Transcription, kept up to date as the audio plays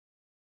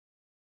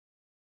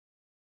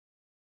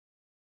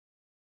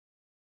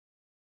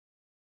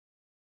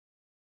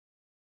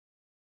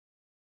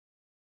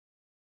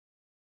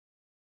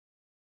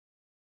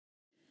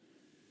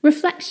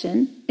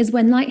Reflection is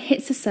when light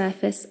hits a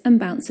surface and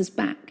bounces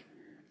back.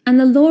 And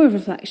the law of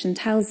reflection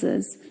tells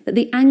us that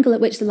the angle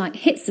at which the light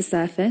hits the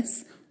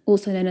surface,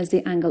 also known as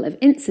the angle of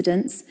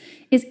incidence,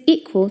 is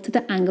equal to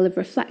the angle of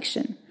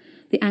reflection,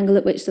 the angle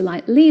at which the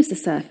light leaves the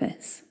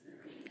surface.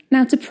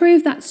 Now, to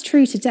prove that's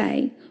true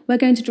today, we're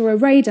going to draw a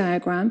ray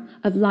diagram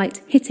of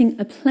light hitting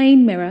a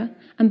plane mirror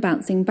and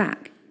bouncing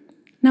back.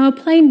 Now, a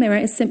plane mirror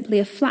is simply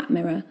a flat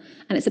mirror,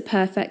 and it's a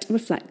perfect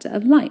reflector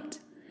of light.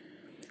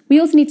 We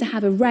also need to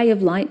have a ray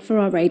of light for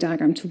our ray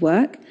diagram to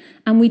work,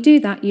 and we do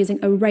that using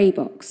a ray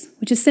box,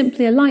 which is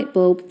simply a light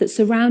bulb that's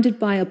surrounded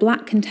by a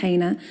black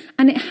container,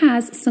 and it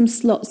has some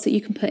slots that you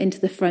can put into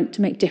the front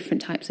to make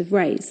different types of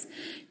rays.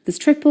 There's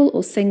triple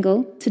or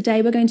single.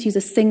 Today we're going to use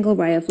a single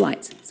ray of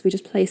light, so we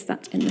just place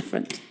that in the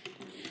front.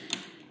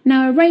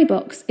 Now, a ray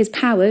box is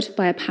powered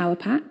by a power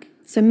pack,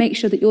 so make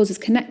sure that yours is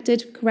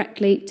connected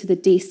correctly to the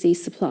DC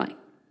supply.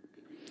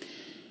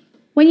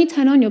 When you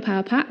turn on your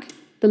power pack,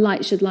 the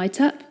light should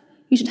light up.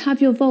 You should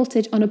have your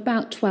voltage on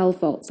about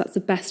 12 volts. That's the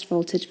best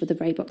voltage for the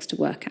ray box to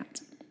work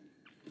at.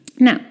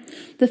 Now,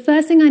 the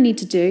first thing I need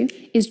to do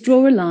is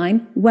draw a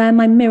line where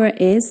my mirror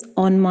is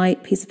on my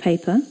piece of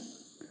paper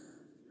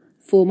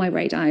for my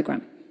ray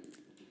diagram.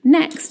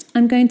 Next,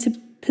 I'm going to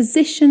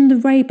position the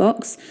ray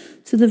box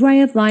so the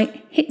ray of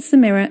light hits the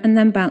mirror and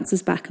then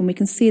bounces back, and we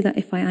can see that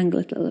if I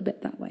angle it a little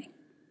bit that way.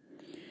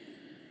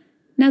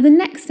 Now, the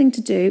next thing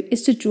to do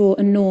is to draw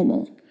a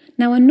normal.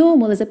 Now, a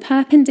normal is a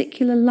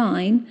perpendicular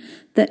line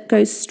that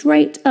goes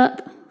straight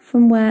up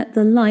from where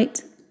the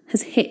light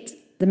has hit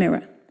the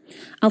mirror.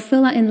 I'll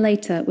fill that in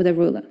later with a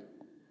ruler.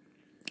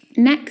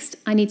 Next,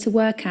 I need to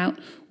work out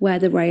where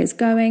the ray is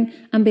going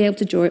and be able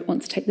to draw it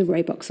once I take the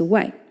ray box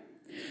away.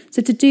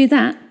 So to do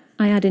that,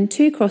 I add in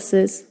 2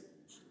 crosses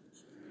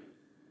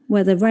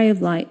where the ray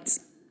of light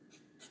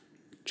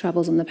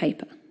travels on the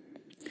paper.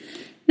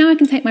 Now I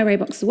can take my ray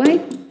box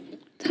away,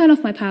 turn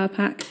off my power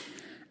pack,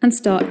 and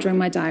start drawing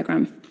my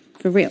diagram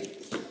for real.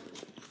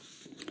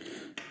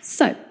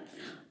 So,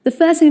 the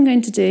first thing I'm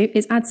going to do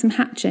is add some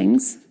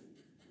hatchings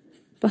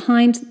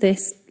behind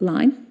this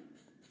line.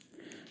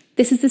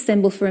 This is the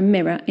symbol for a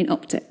mirror in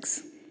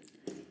optics.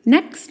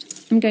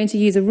 Next, I'm going to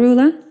use a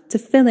ruler to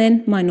fill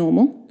in my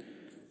normal.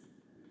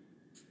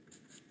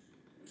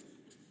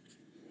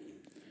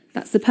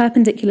 That's the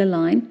perpendicular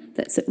line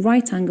that's at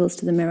right angles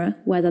to the mirror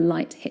where the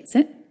light hits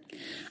it.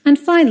 And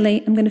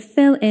finally, I'm going to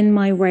fill in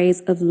my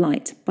rays of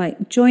light by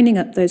joining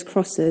up those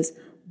crosses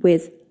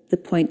with the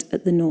point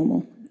at the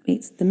normal that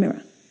meets the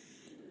mirror.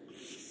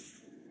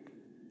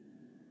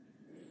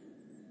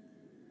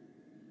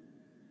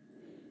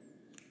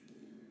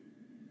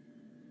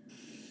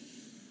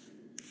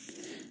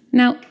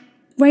 Now,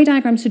 ray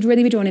diagrams should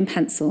really be drawn in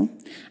pencil,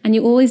 and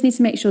you always need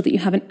to make sure that you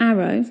have an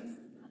arrow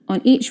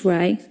on each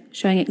ray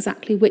showing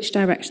exactly which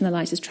direction the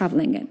light is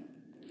travelling in.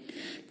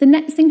 The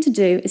next thing to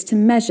do is to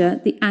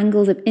measure the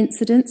angles of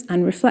incidence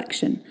and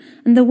reflection,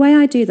 and the way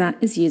I do that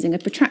is using a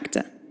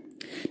protractor.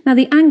 Now,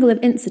 the angle of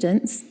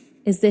incidence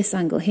is this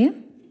angle here,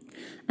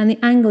 and the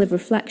angle of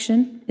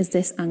reflection is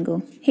this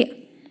angle here.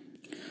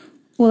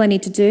 All I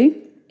need to do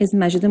is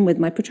measure them with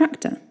my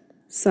protractor.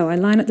 So I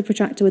line up the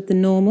protractor with the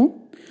normal.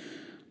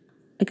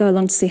 I go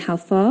along to see how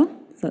far.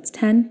 So that's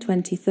 10,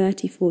 20,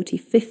 30, 40,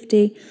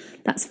 50.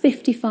 That's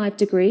 55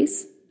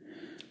 degrees.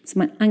 So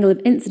my angle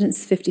of incidence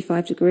is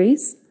 55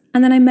 degrees.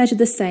 And then I measure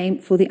the same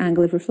for the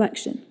angle of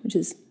reflection, which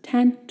is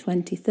 10,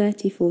 20,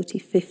 30, 40,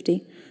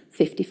 50,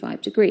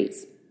 55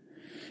 degrees.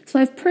 So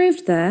I've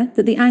proved there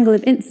that the angle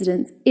of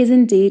incidence is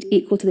indeed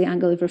equal to the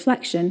angle of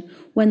reflection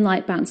when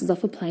light bounces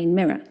off a plane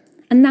mirror.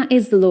 And that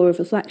is the law of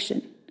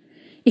reflection.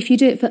 If you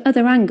do it for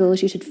other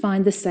angles, you should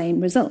find the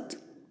same result.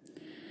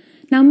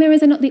 Now,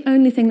 mirrors are not the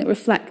only thing that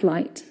reflect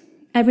light.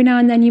 Every now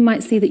and then you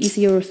might see that you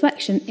see your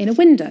reflection in a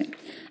window.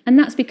 And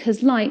that's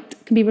because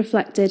light can be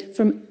reflected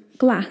from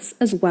glass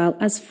as well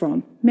as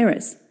from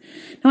mirrors.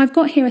 Now, I've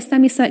got here a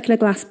semicircular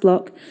glass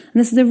block, and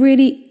this is a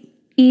really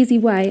easy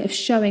way of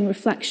showing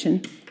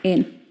reflection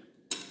in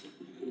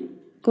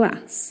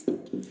glass. So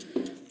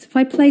if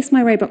I place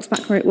my ray box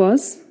back where it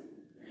was,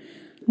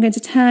 I'm going to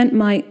turn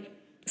my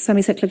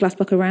semicircular glass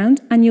block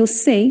around, and you'll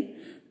see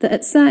that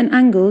at certain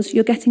angles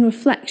you're getting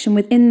reflection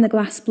within the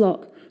glass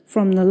block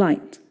from the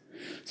light.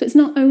 So it's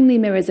not only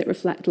mirrors that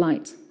reflect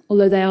light,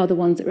 although they are the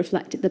ones that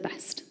reflect it the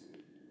best.